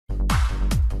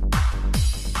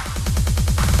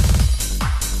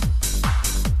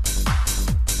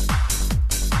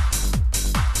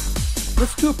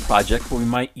Let's do a project where we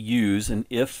might use an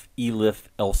if, elif,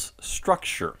 else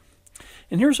structure.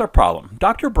 And here's our problem.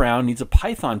 Dr. Brown needs a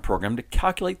Python program to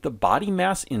calculate the body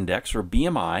mass index, or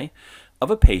BMI,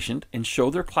 of a patient and show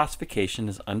their classification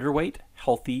as underweight,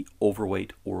 healthy,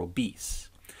 overweight, or obese.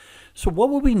 So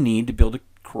what would we need to be able to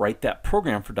write that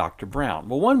program for Dr. Brown?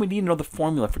 Well, one, we need to know the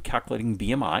formula for calculating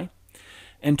BMI.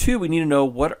 And two, we need to know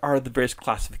what are the various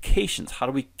classifications. How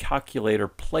do we calculate or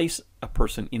place a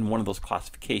person in one of those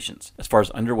classifications as far as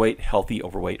underweight, healthy,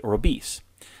 overweight, or obese?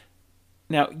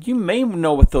 Now, you may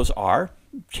know what those are.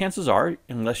 Chances are,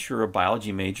 unless you're a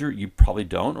biology major, you probably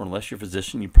don't, or unless you're a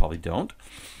physician, you probably don't.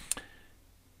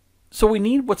 So we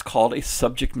need what's called a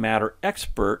subject matter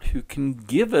expert who can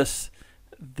give us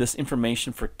this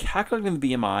information for calculating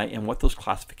the BMI and what those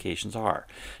classifications are.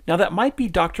 Now, that might be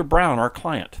Dr. Brown, our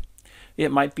client. It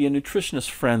might be a nutritionist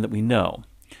friend that we know.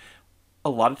 A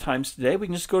lot of times today, we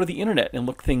can just go to the internet and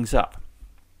look things up.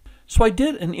 So I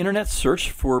did an internet search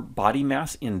for body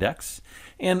mass index.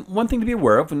 And one thing to be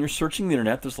aware of when you're searching the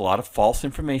internet, there's a lot of false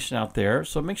information out there.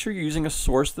 So make sure you're using a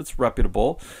source that's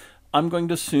reputable. I'm going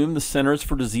to assume the Centers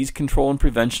for Disease Control and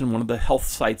Prevention, one of the health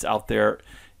sites out there,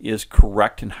 is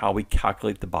correct in how we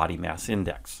calculate the body mass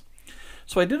index.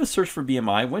 So I did a search for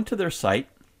BMI, went to their site,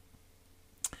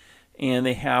 and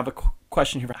they have a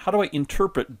question here: how do I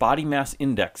interpret body mass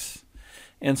index?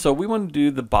 And so we want to do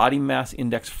the body mass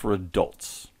index for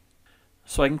adults.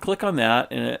 So I can click on that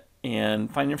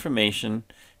and find information.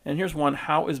 And here's one: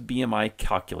 how is BMI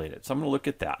calculated? So I'm going to look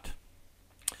at that.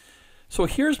 So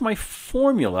here's my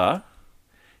formula.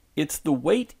 It's the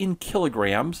weight in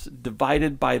kilograms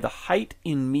divided by the height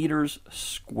in meters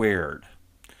squared.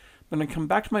 I'm going to come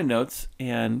back to my notes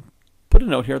and put a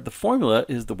note here. The formula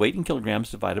is the weight in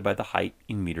kilograms divided by the height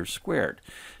in meters squared.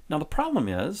 Now the problem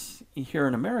is, here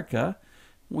in America,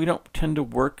 we don't tend to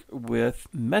work with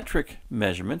metric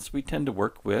measurements. We tend to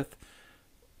work with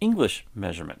English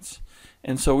measurements.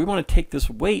 And so we want to take this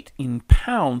weight in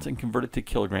pounds and convert it to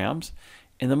kilograms.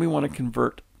 And then we want to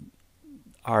convert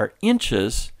our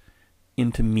inches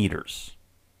into meters.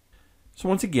 So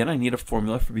once again, I need a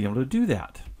formula for being able to do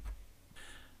that.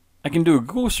 I can do a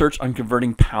Google search on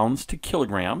converting pounds to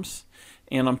kilograms,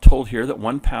 and I'm told here that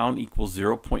 1 pound equals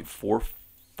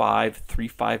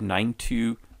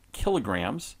 0.453592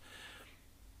 kilograms.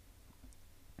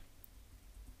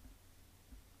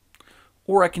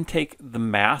 Or I can take the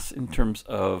mass in terms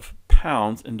of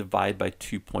pounds and divide by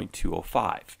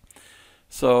 2.205.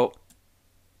 So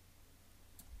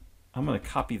I'm going to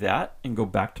copy that and go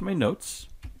back to my notes.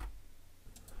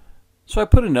 So I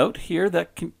put a note here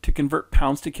that to convert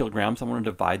pounds to kilograms, I want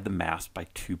to divide the mass by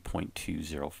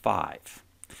 2.205.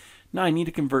 Now I need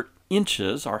to convert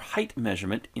inches, our height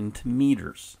measurement, into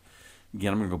meters.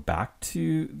 Again, I'm going to go back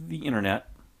to the internet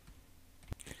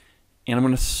and I'm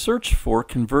going to search for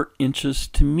convert inches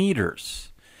to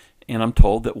meters. And I'm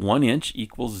told that 1 inch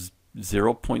equals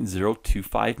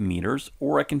 0.025 meters,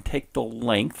 or I can take the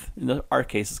length, in our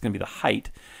case it's going to be the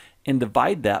height, and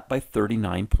divide that by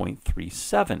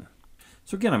 39.37.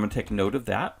 So again, I'm going to take note of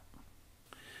that.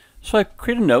 So I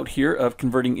create a note here of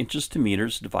converting inches to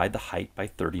meters, divide the height by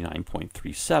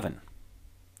 39.37.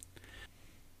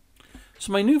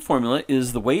 So my new formula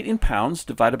is the weight in pounds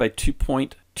divided by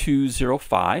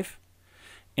 2.205.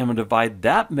 And I'm going to divide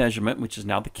that measurement, which is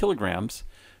now the kilograms,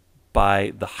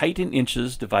 by the height in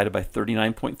inches divided by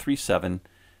 39.37,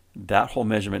 that whole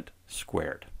measurement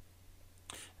squared.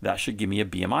 That should give me a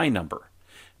BMI number.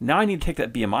 Now I need to take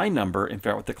that BMI number and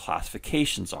figure out what the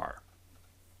classifications are.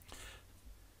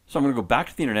 So I'm going to go back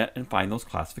to the internet and find those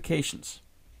classifications.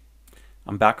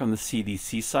 I'm back on the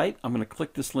CDC site. I'm going to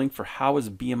click this link for how is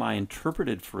BMI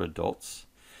interpreted for adults.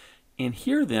 And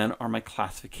here then are my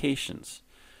classifications.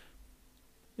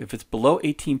 If it's below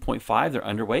 18.5, they're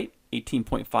underweight.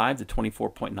 18.5 to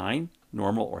 24.9,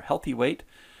 normal or healthy weight.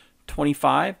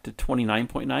 25 to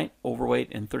 29.9, overweight,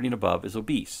 and 30 and above is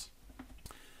obese.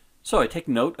 So I take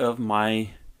note of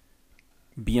my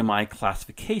BMI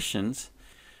classifications,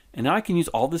 and now I can use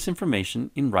all this information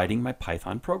in writing my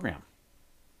Python program.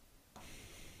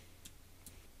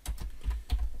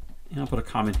 And I'll put a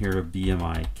comment here of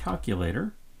BMI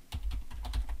calculator.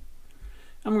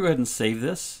 I'm going to go ahead and save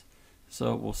this.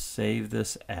 So we'll save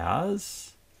this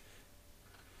as,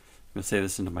 I'm going to save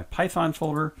this into my Python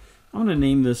folder. I'm going to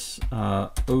name this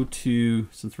O2,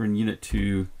 since we're in Unit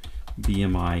 2,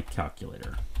 BMI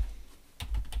calculator.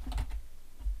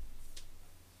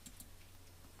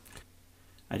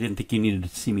 I didn't think you needed to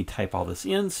see me type all this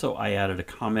in, so I added a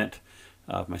comment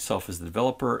of myself as the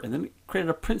developer, and then created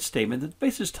a print statement that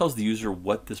basically just tells the user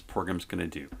what this program is going to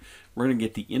do. We're going to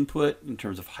get the input in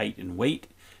terms of height and weight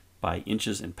by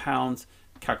inches and pounds,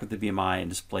 calculate the BMI and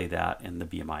display that in the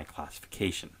BMI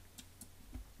classification.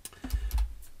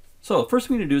 So the first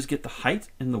thing we need to do is get the height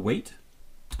and the weight.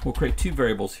 We'll create two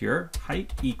variables here,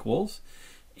 height equals,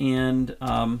 and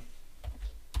we'll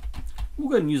go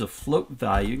ahead and use a float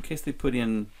value in case they put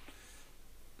in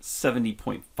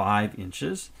 70.5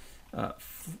 inches. So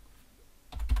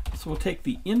we'll take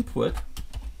the input,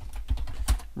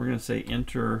 we're going to say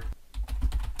enter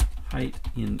height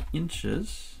in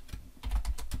inches.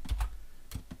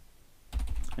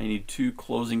 I need two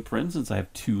closing parens since I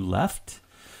have two left.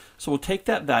 So we'll take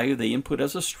that value they input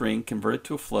as a string, convert it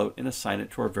to a float, and assign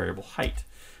it to our variable height.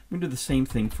 I'm going to do the same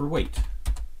thing for weight.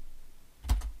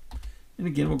 And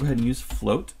again, we'll go ahead and use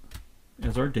float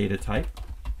as our data type.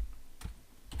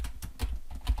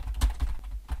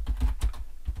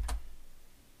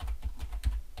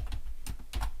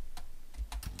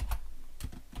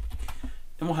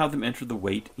 And we'll have them enter the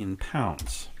weight in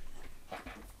pounds.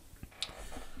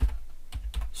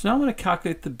 So now I'm going to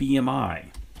calculate the BMI.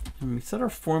 And we said our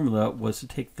formula was to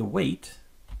take the weight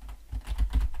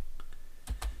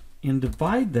and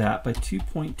divide that by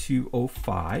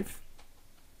 2.205.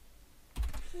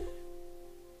 And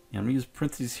I'm going to use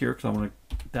parentheses here because I want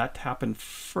that to happen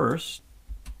first.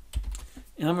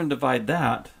 And I'm going to divide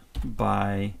that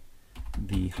by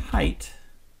the height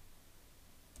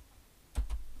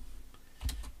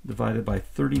divided by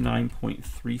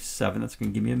 39.37. That's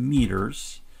going to give me a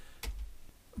meters.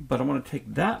 But I want to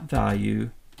take that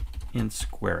value and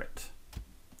square it.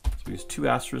 So we use two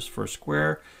asterisks for a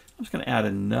square. I'm just going to add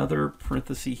another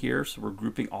parenthesis here, so we're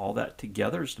grouping all that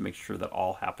together just to make sure that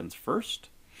all happens first.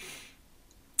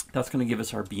 That's going to give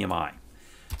us our BMI.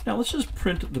 Now let's just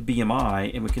print the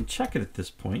BMI and we can check it at this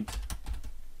point.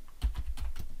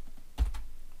 I'm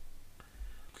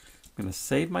going to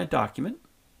save my document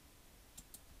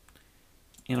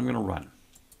and I'm going to run.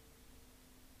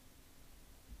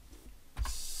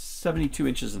 72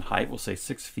 inches in height, we'll say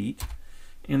 6 feet,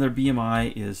 and their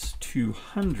BMI is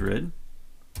 200.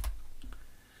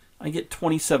 I get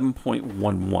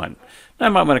 27.11. Now I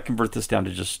might want to convert this down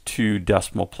to just 2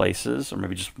 decimal places, or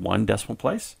maybe just 1 decimal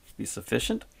place to be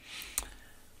sufficient.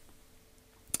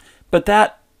 But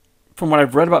that, from what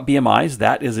I've read about BMIs,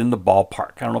 that is in the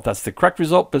ballpark. I don't know if that's the correct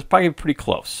result, but it's probably pretty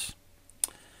close.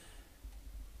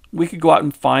 We could go out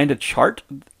and find a chart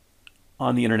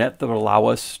on the internet that would allow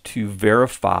us to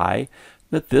verify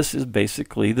that this is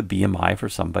basically the BMI for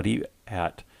somebody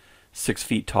at 6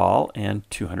 feet tall and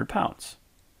 200 pounds.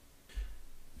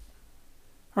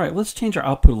 All right, let's change our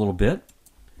output a little bit.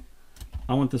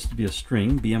 I want this to be a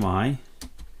string, BMI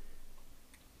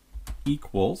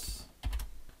equals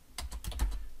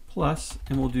plus,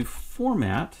 and we'll do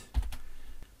format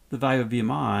the value of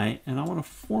BMI, and I want to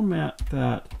format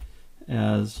that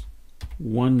as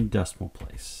 1 decimal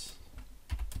place.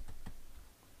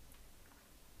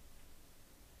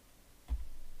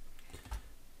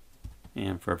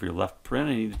 And for every left paren,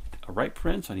 I need a right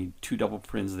paren, so I need 2 double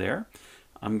parens there.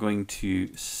 I'm going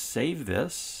to save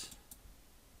this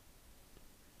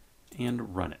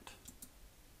and run it.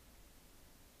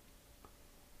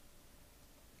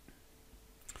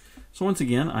 So once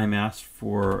again, I'm asked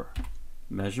for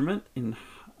measurement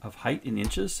of height in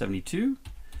inches, 72.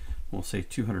 We'll say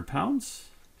 200 pounds.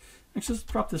 Actually,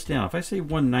 let's drop this down. If I say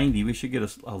 190, we should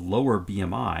get a lower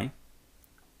BMI.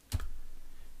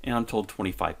 And I'm told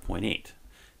 25.8.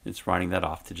 It's writing that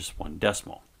off to just 1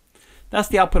 decimal. That's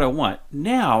the output I want.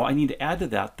 Now I need to add to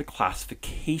that the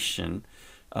classification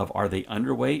of are they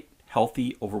underweight,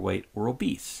 healthy, overweight, or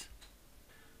obese.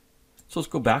 So let's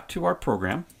go back to our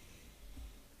program.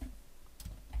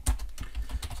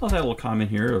 So I'll add a little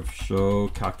comment here of show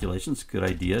calculations. Good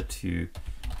idea to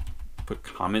put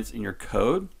comments in your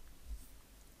code.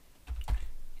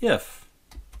 If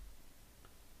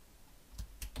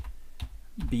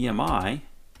BMI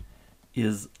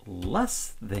is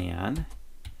less than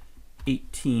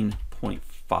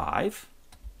 18.5,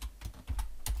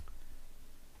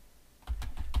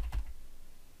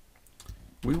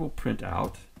 we will print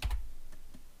out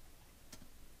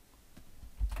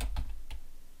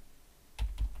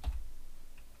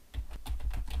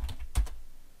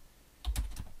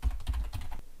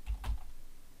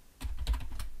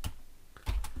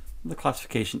the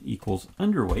classification equals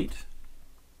underweight.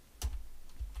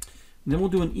 And then we'll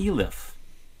do an elif.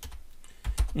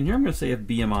 And here I'm going to say if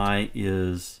BMI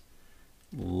is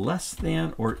less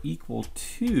than or equal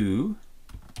to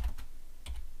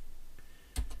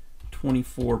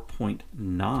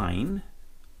 24.9,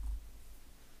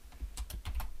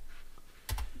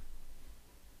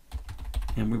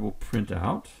 and we will print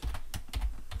out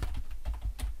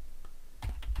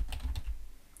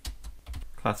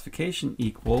classification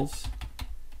equals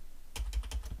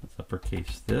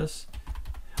uppercase this,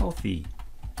 healthy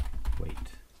weight.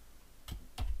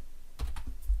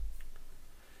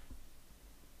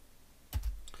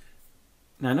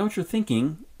 Now I know what you're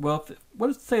thinking. Well,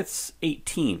 let's say it's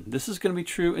 18. This is going to be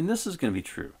true and this is going to be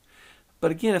true.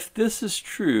 But again, if this is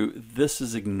true, this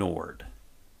is ignored.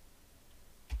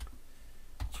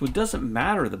 So it doesn't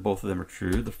matter that both of them are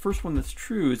true. The first one that's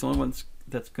true is the only one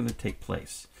that's going to take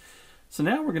place. So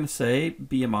now we're going to say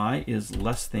BMI is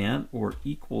less than or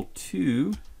equal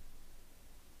to,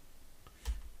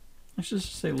 let's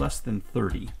just say less than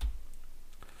 30.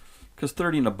 Because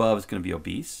 30 and above is going to be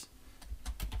obese.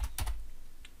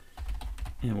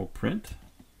 And we'll print.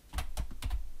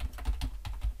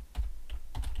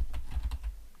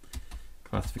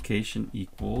 Classification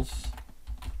equals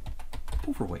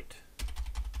overweight.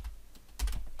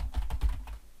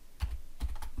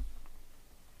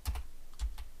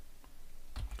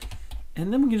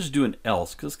 And then we can just do an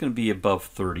else, because it's going to be above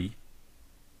 30.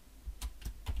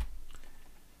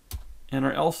 And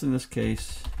our else in this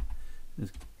case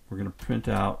is we're going to print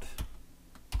out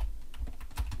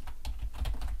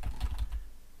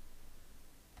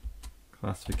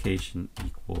classification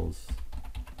equals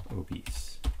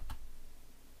obese.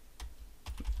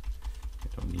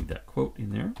 I don't need that quote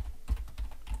in there.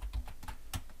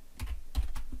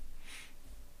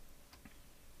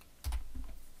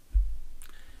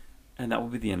 And that will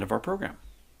be the end of our program.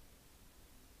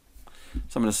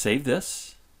 So I'm going to save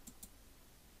this.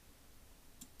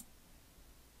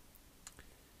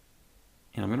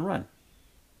 And I'm going to run.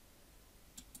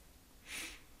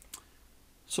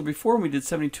 So before we did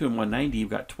 72 and 190, we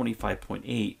got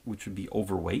 25.8, which would be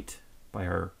overweight by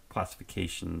our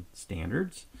classification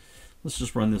standards. Let's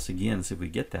just run this again and see if we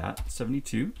get that.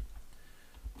 72,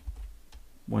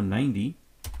 190,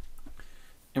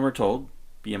 and we're told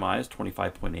BMI is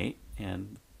 25.8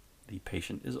 and the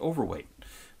patient is overweight.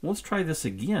 Well, let's try this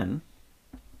again.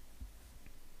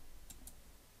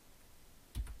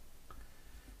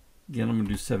 Again, I'm going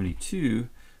to do 72.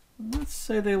 Let's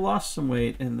say they lost some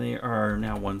weight and they are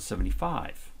now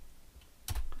 175.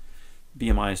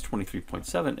 BMI is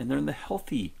 23.7 and they're in the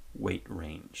healthy weight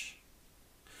range.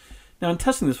 Now in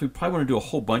testing this, we probably want to do a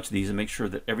whole bunch of these and make sure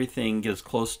that everything gets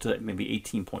close to maybe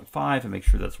 18.5 and make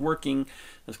sure that's working,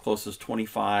 as close as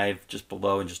 25, just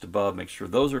below and just above, make sure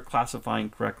those are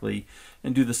classifying correctly,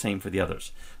 and do the same for the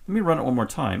others. Let me run it one more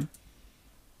time.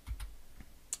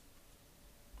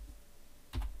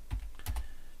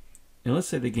 And let's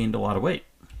say they gained a lot of weight.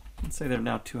 Let's say they're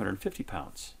now 250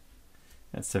 pounds.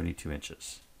 That's 72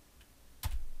 inches.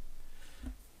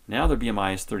 Now their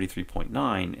BMI is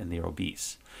 33.9 and they're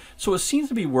obese. So it seems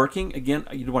to be working. Again,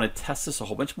 you'd want to test this a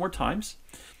whole bunch more times.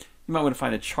 You might want to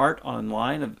find a chart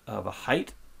online of a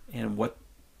height and what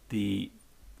the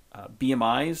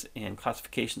BMIs and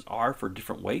classifications are for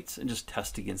different weights and just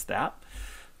test against that.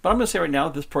 But I'm going to say right now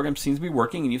this program seems to be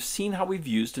working, and you've seen how we've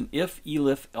used an if,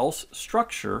 elif, else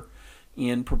structure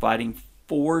in providing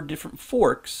 4 different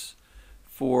forks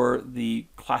for the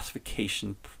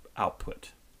classification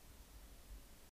output.